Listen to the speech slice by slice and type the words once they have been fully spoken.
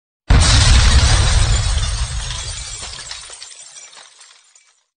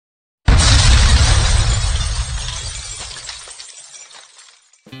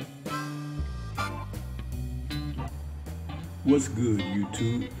What's good,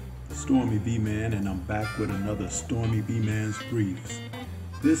 YouTube? Stormybman, and I'm back with another Stormybman's briefs.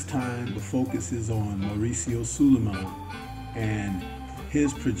 This time, the focus is on Mauricio Sulaiman and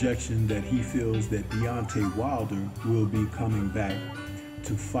his projection that he feels that Deontay Wilder will be coming back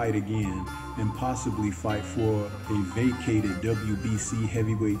to fight again and possibly fight for a vacated WBC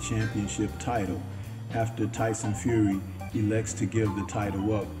heavyweight championship title after Tyson Fury elects to give the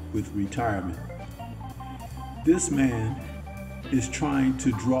title up with retirement. This man is trying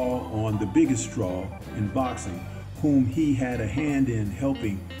to draw on the biggest draw in boxing, whom he had a hand in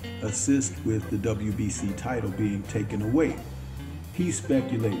helping assist with the WBC title being taken away. He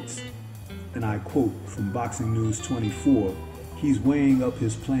speculates, and I quote from Boxing News 24, he's weighing up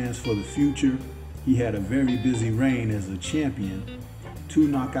his plans for the future. He had a very busy reign as a champion, 2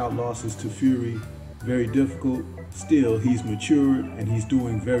 knockout losses to Fury, very difficult. Still, he's matured and he's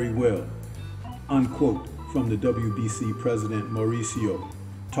doing very well. Unquote from the WBC president Mauricio,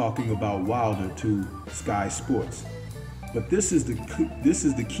 talking about Wilder to Sky Sports. But this is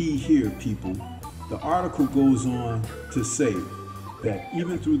the key here, people. The article goes on to say that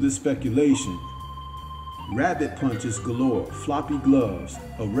even through this speculation, rabbit punches galore, floppy gloves,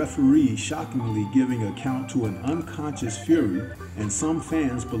 a referee shockingly giving a count to an unconscious Fury, and some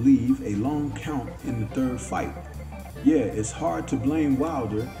fans believe a long count in the third fight. Yeah, it's hard to blame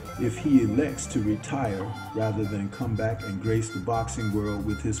Wilder if he elects to retire rather than come back and grace the boxing world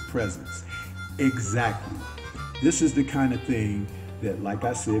with his presence. Exactly. This is the kind of thing that, like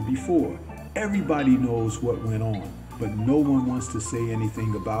I said before, everybody knows what went on, but no one wants to say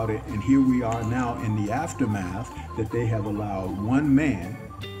anything about it. And here we are now in the aftermath that they have allowed one man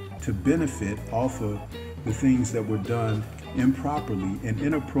to benefit off of the things that were done improperly and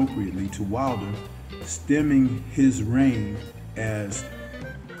inappropriately to Wilder, stemming his reign as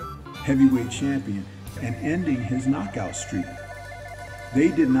heavyweight champion and ending his knockout streak. They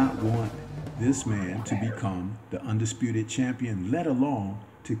did not want this man to become the undisputed champion, let alone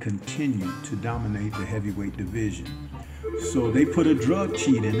to continue to dominate the heavyweight division. So they put a drug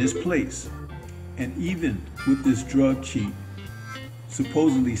cheat in his place. And even with this drug cheat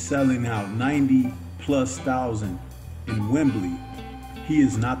supposedly selling out 90,000+ in Wembley, he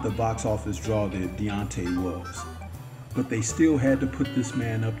is not the box office draw that Deontay was. But they still had to put this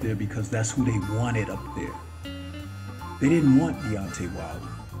man up there because that's who they wanted up there. They didn't want Deontay Wilder.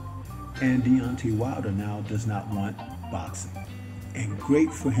 And Deontay Wilder now does not want boxing. And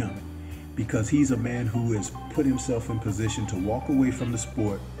great for him, because he's a man who has put himself in position to walk away from the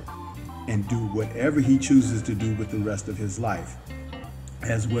sport and do whatever he chooses to do with the rest of his life.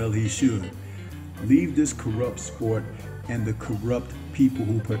 As well he should. Leave this corrupt sport and the corrupt people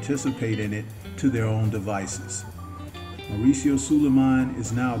who participate in it to their own devices. Mauricio Sulaiman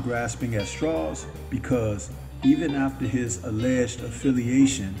is now grasping at straws because even after his alleged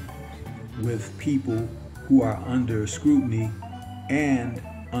affiliation with people who are under scrutiny and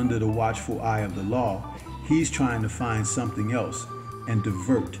under the watchful eye of the law, he's trying to find something else and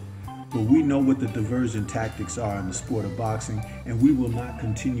divert. But we know what the diversion tactics are in the sport of boxing, and we will not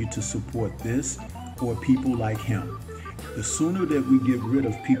continue to support this or people like him. The sooner that we get rid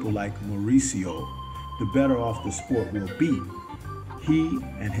of people like Mauricio, the better off the sport will be. He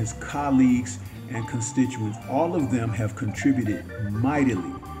and his colleagues and constituents, all of them have contributed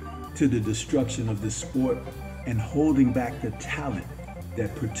mightily to the destruction of this sport and holding back the talent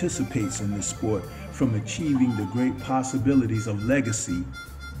that participates in this sport from achieving the great possibilities of legacy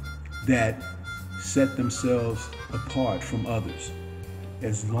that set themselves apart from others.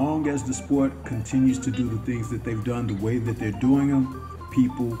 As long as the sport continues to do the things that they've done the way that they're doing them,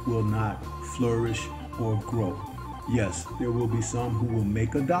 people will not flourish or grow. Yes, there will be some who will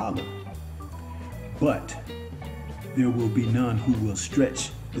make $1, but there will be none who will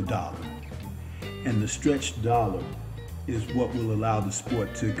stretch the dollar. And the stretched dollar is what will allow the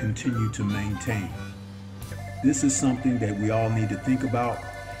sport to continue to maintain. This is something that we all need to think about,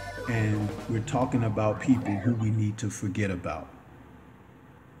 and we're talking about people who we need to forget about.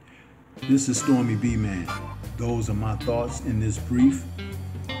 This is Stormybman. Those are my thoughts in this brief.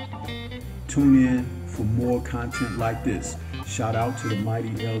 Tune in for more content like this. Shout out to the mighty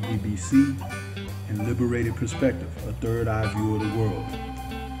LDBC and Liberated Perspective, a third eye view of the world.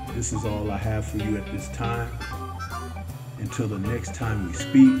 This is all I have for you at this time. Until the next time we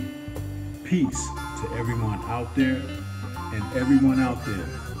speak, peace to everyone out there, and everyone out there,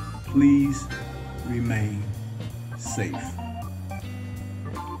 please remain safe.